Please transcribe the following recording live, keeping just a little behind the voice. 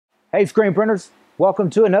Hey screen printers, welcome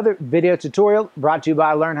to another video tutorial brought to you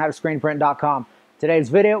by learnhowtoscreenprint.com. Today's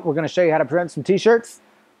video, we're going to show you how to print some t-shirts.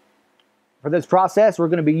 For this process, we're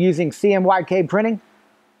going to be using cmyk printing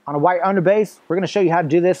on a white underbase. We're going to show you how to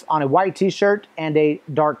do this on a white t-shirt and a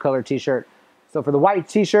dark color t-shirt. So for the white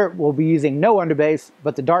t-shirt, we'll be using no underbase,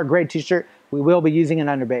 but the dark gray t-shirt, we will be using an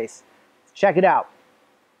underbase. Check it out.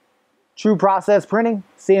 True process printing,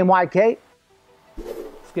 cmyk.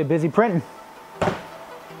 Let's get busy printing.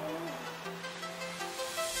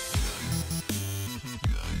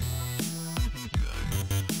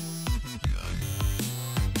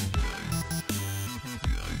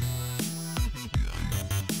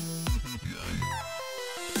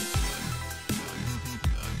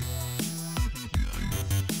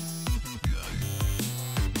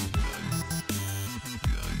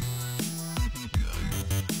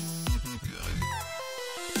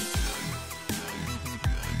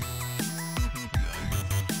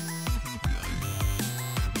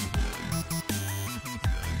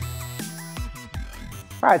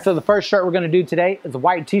 All right, so the first shirt we're going to do today is a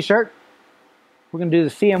white t-shirt. We're going to do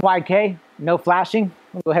the cmyk, no flashing.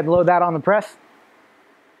 We'll go ahead and load that on the press.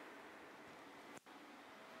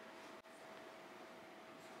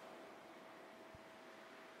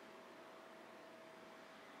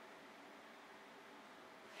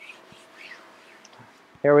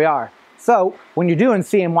 There we are. So when you're doing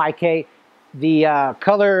cmyk, the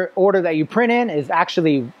color order that you print in is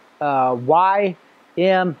actually YMCK.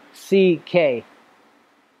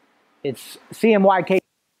 It's cmyk,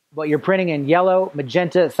 but you're printing in yellow,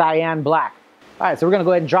 magenta, cyan, black. All right, so we're going to go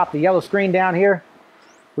ahead and drop the yellow screen down here.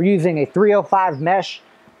 We're using a 305 mesh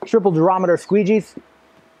triple durometer squeegees.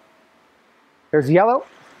 There's yellow.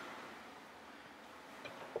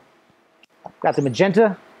 Got the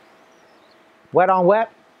magenta, wet on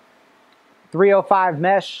wet, 305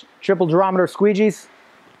 mesh triple durometer squeegees.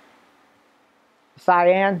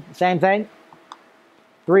 Cyan, same thing.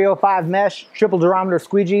 305 mesh triple durometer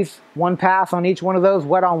squeegees, one pass on each one of those,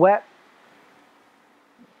 wet on wet.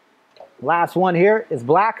 Last one here is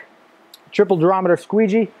black, triple durometer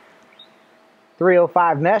squeegee,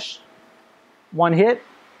 305 mesh, one hit.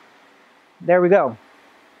 There we go.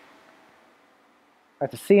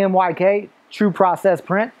 That's a cmyk true process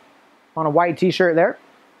print on a white t-shirt there.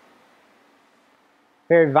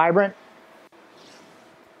 Very vibrant.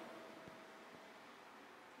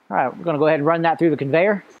 All right, we're going to go ahead and run that through the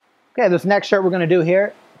conveyor. Okay, this next shirt we're going to do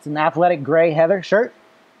here, it's an athletic gray heather shirt.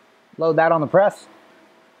 Load that on the press.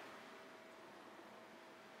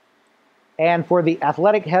 And for the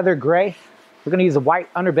athletic heather gray, we're going to use a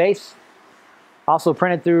white underbase. Also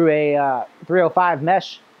printed through a 305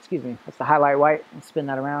 mesh. Excuse me, that's the highlight white. Let's spin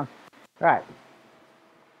that around. All right.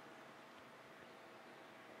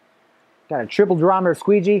 Got a triple durometer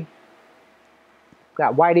squeegee.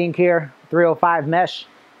 Got white ink here, 305 mesh.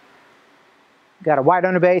 Got a white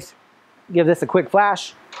underbase. Give this a quick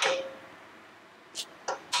flash.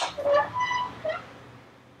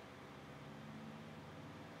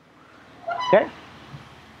 Okay.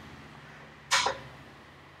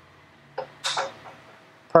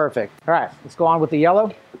 Perfect. All right, let's go on with the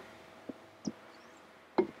yellow.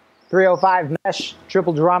 305 mesh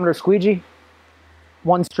triple durometer squeegee.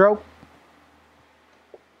 One stroke.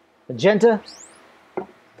 Magenta.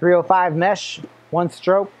 305 mesh. One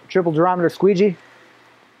stroke, triple durometer squeegee.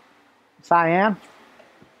 Cyan.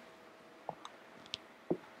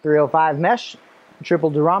 305 mesh,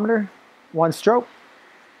 triple durometer, one stroke.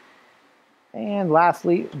 And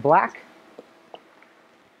lastly, black.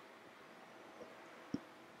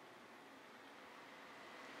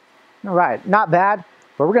 All right, not bad,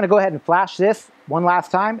 but we're going to go ahead and flash this one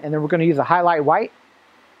last time, and then we're going to use a highlight white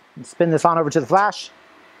and spin this on over to the flash.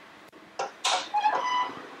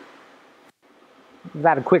 Give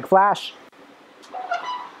that a quick flash.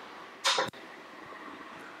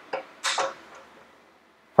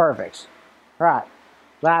 Perfect. All right,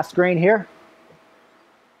 last screen here.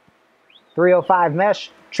 305 mesh,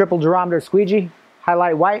 triple durometer squeegee,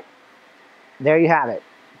 highlight white. There you have it.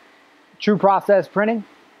 True process printing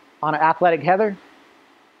on an athletic heather.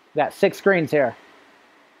 Got 6 screens here.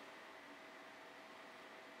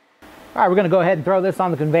 All right, we're going to go ahead and throw this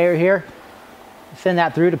on the conveyor here. Send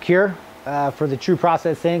that through to cure. For the true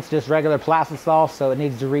process inks, just regular plastisol, so it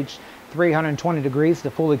needs to reach 320 degrees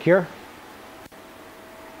to fully cure.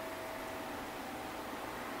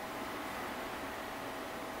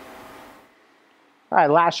 All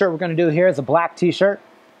right, last shirt we're going to do here is a black t-shirt.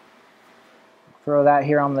 Throw that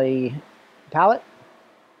here on the palette.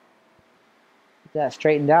 Get that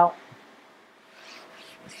straightened out.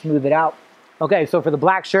 Smooth it out. Okay, so for the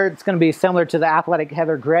black shirt, it's going to be similar to the athletic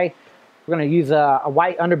heather gray. We're going to use a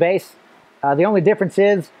white underbase. The only difference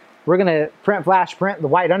is we're going to flash print the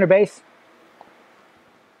white underbase.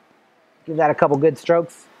 Give that a couple good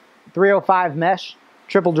strokes. 305 mesh,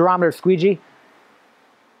 triple durometer squeegee.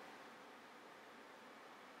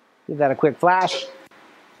 Give that a quick flash.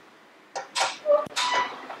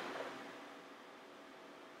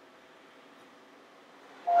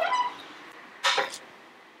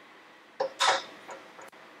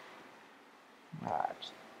 All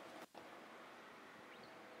right.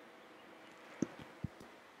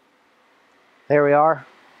 There we are.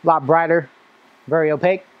 A lot brighter, very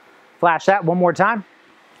opaque. Flash that one more time.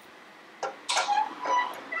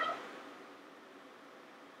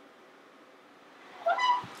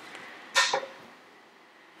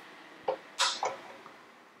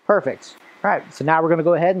 Perfect. All right, so now we're going to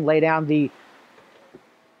go ahead and lay down the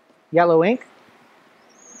yellow ink.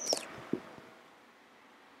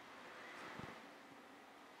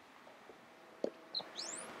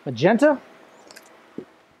 Magenta.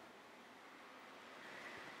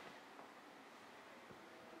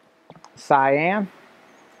 Cyan.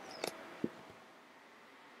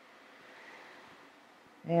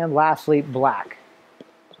 And lastly, black.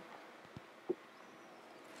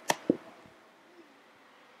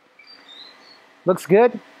 Looks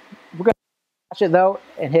good. We're going to flash it though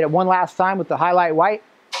and hit it one last time with the highlight white.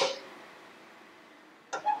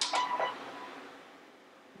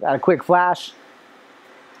 Got a quick flash.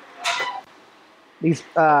 These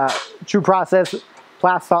true process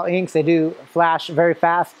plastisol inks, they do flash very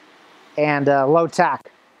fast and low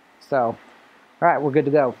tack. So, all right, we're good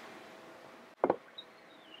to go.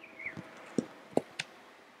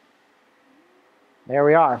 There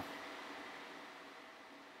we are.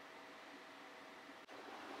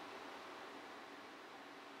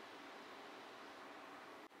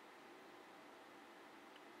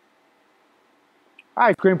 All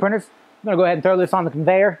right, screen printers, I'm gonna go ahead and throw this on the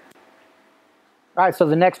conveyor. All right, so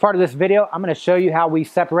the next part of this video, I'm gonna show you how we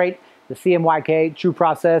separate the CMYK true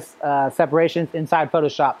process separations inside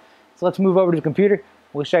Photoshop. So let's move over to the computer.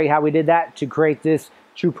 We'll show you how we did that to create this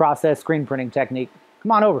true process screen printing technique.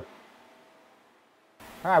 Come on over.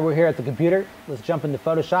 All right, we're here at the computer. Let's jump into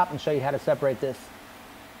Photoshop and show you how to separate this.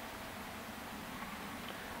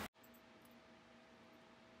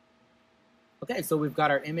 Okay, so we've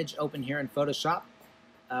got our image open here in Photoshop.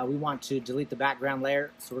 We want to delete the background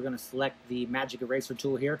layer, so we're going to select the magic eraser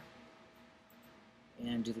tool here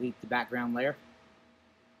and delete the background layer.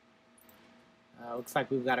 Looks like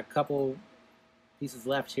we've got a couple pieces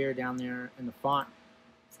left here down there in the font.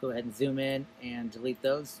 Let's go ahead and zoom in and delete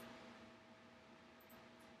those.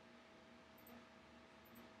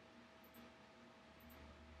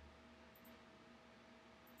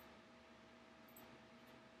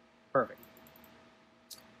 Perfect.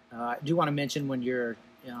 I do want to mention when you're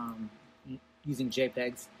using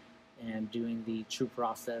JPEGs and doing the true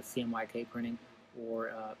process CMYK printing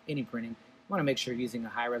or any printing, you want to make sure you're using a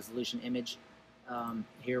high resolution image.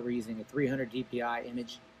 Here we're using a 300 dpi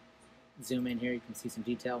image. Zoom in here, you can see some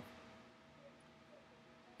detail.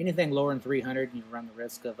 Anything lower than 300, you run the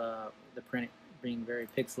risk of the print being very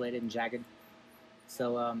pixelated and jagged.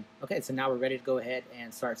 So, okay, so now we're ready to go ahead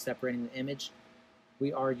and start separating the image.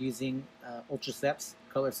 We are using UltraSeps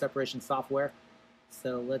color separation software.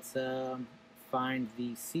 So let's find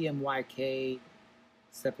the CMYK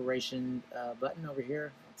separation button over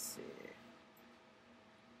here. Let's see.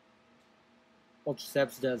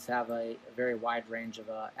 UltraSeps does have a very wide range of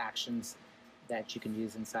actions that you can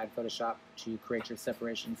use inside Photoshop to create your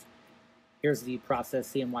separations. Here's the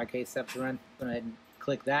process CMYK Seps run. Go ahead and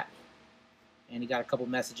click that. And you got a couple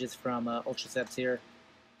messages from UltraSeps here.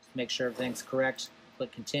 Just make sure everything's correct.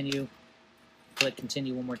 Click continue. Click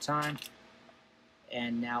continue one more time.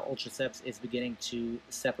 And now UltraSeps is beginning to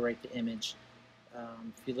separate the image.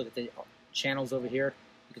 If you look at the channels over here,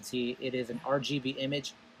 you can see it is an RGB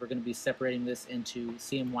image. We're going to be separating this into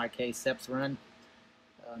CMYK Seps run.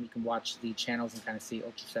 You can watch the channels and kind of see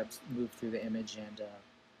UltraSeps move through the image and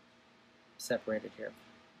separate it here.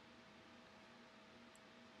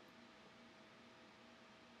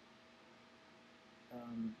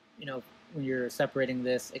 You know, when you're separating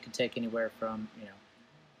this, it can take anywhere from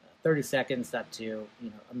 30 seconds up to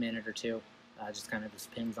a minute or two. Just kind of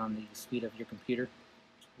depends on the speed of your computer.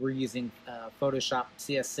 We're using Photoshop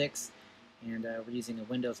CS6, and we're using a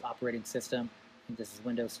Windows operating system. I think this is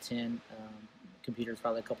Windows 10. Computer is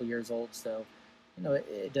probably a couple years old, so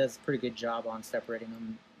it does a pretty good job on separating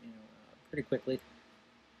them pretty quickly.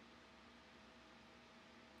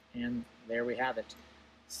 And there we have it.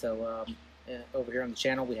 So over here on the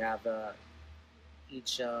channel, we have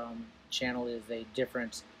each channel is a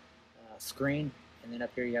different screen. and then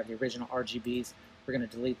up here you have the original RGBs. We're going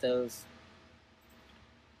to delete those,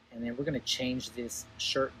 and then we're going to change this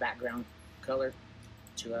shirt background color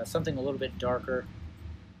to something a little bit darker.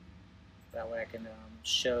 That way I can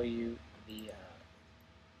show you the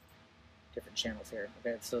different channels here.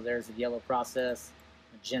 Okay, so there's the yellow process,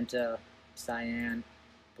 magenta, cyan,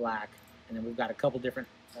 black, and then we've got a couple different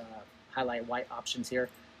highlight white options here.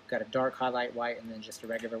 We've got a dark highlight white and then just a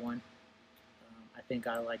regular one. I think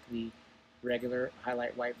I like the regular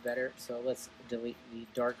highlight white better, so let's delete the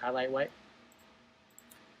dark highlight white.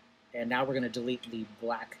 And now we're going to delete the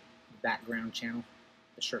black background channel,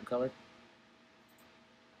 the shirt color.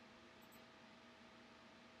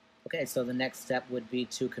 Okay, so the next step would be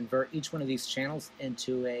to convert each one of these channels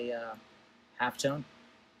into a halftone.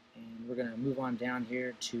 And we're going to move on down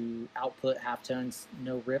here to output halftones,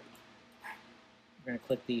 no rip. We're going to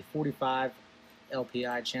click the 45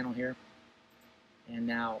 LPI channel here. And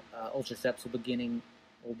now Ultraceps will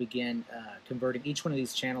begin converting each one of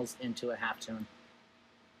these channels into a halftone.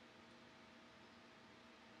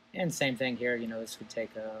 And same thing here, you know, this could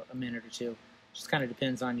take a minute or two. Just kind of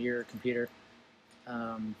depends on your computer.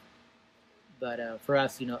 But for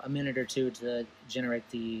us, you know, a minute or two to generate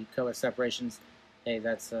the color separations, hey,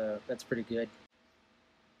 that's pretty good.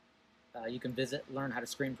 You can visit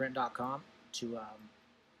learnhowtoscreenprint.com to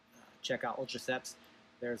check out Ultraceps.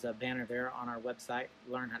 There's a banner there on our website,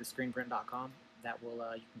 learnhowtoscreenprint.com. That will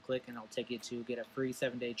you can click and it'll take you to get a free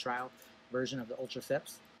 7-day trial version of the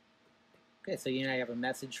Ultraceps. Okay, so you now have a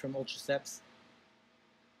message from Ultraceps.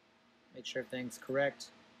 Make sure everything's correct.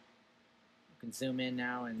 You can zoom in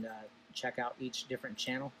now and check out each different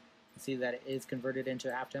channel. You can see that it is converted into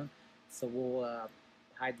a halftone. So we'll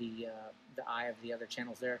hide the eye of the other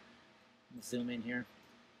channels there. Zoom in here.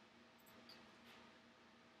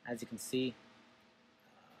 As you can see,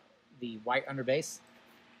 the white underbase,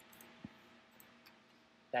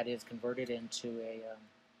 that is converted into a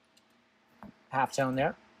halftone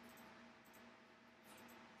there.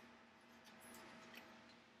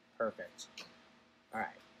 Perfect. All right,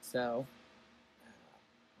 so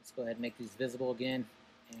let's go ahead and make these visible again,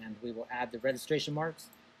 and we will add the registration marks,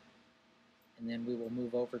 and then we will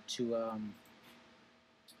move over to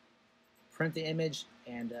print the image,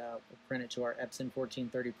 and we'll print it to our Epson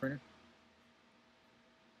 1430 printer.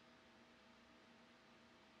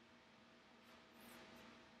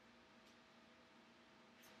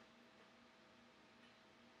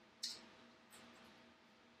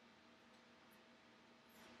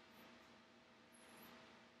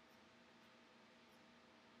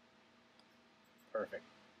 Perfect.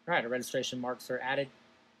 All right, our registration marks are added.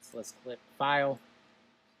 So let's click File,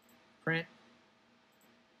 Print,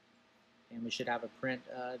 and we should have a print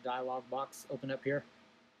dialog box open up here.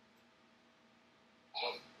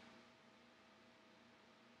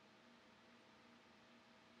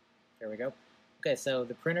 There we go. Okay, so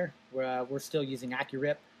the printer, we're still using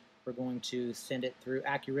AccuRip. We're going to send it through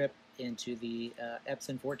AccuRip into the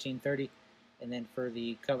Epson 1430, and then for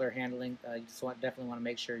the color handling, you just definitely want to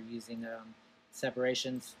make sure you're using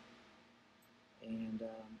separations, and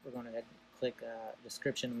we're going to click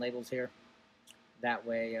description and labels here. That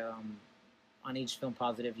way, on each film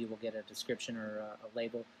positive, you will get a description or a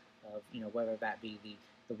label of, you know, whether that be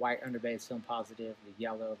the white underbase film positive, the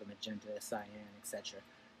yellow, the magenta, cyan, etc.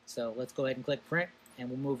 So let's go ahead and click print, and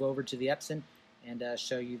we'll move over to the Epson and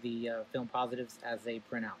show you the film positives as they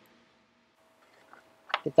print out.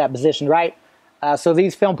 Get that positioned right. So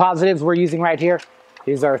these film positives we're using right here,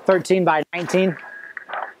 these are 13 by 19,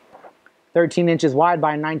 13 inches wide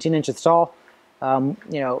by 19 inches tall. You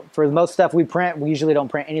know, for most stuff we print, we usually don't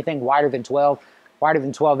print anything wider than 12. Wider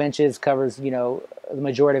than 12 inches covers, you know, the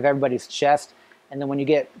majority of everybody's chest. And then when you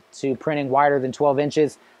get to printing wider than 12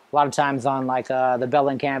 inches, a lot of times on like the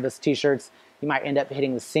Bell & Canvas t-shirts, you might end up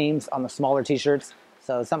hitting the seams on the smaller t-shirts.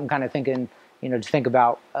 So something kind of thinking, you know, to think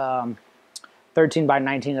about. 13 by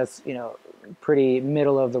 19, that's, you know, pretty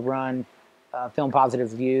middle of the run film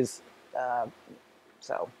positives views.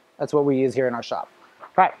 So that's what we use here in our shop. All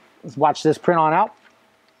right, let's watch this print on out.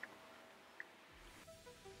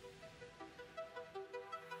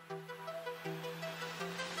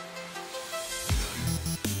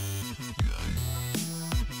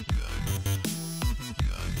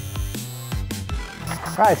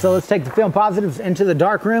 All right, so let's take the film positives into the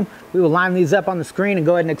dark room. We will line these up on the screen and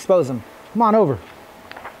go ahead and expose them. Come on over.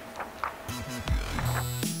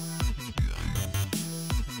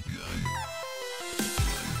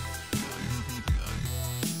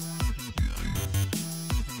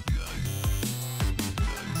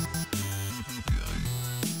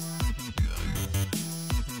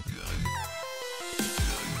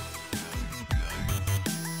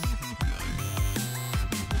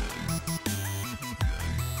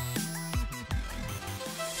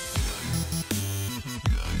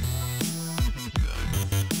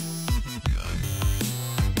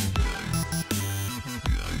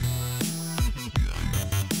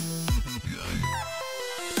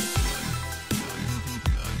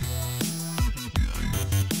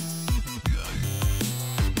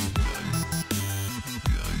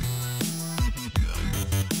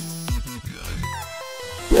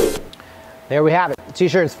 There we have it. The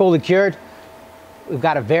t-shirt is fully cured. We've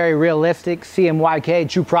got a very realistic cmyk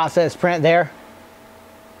true process print there.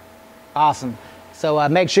 Awesome. So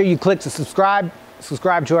make sure you click to subscribe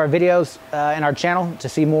to our videos in our channel to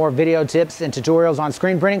see more video tips and tutorials on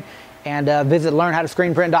screen printing, and visit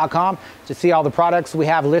learnhowtoscreenprint.com to see all the products we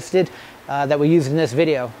have listed that we use in this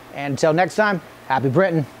video. And until next time, happy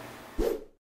printing.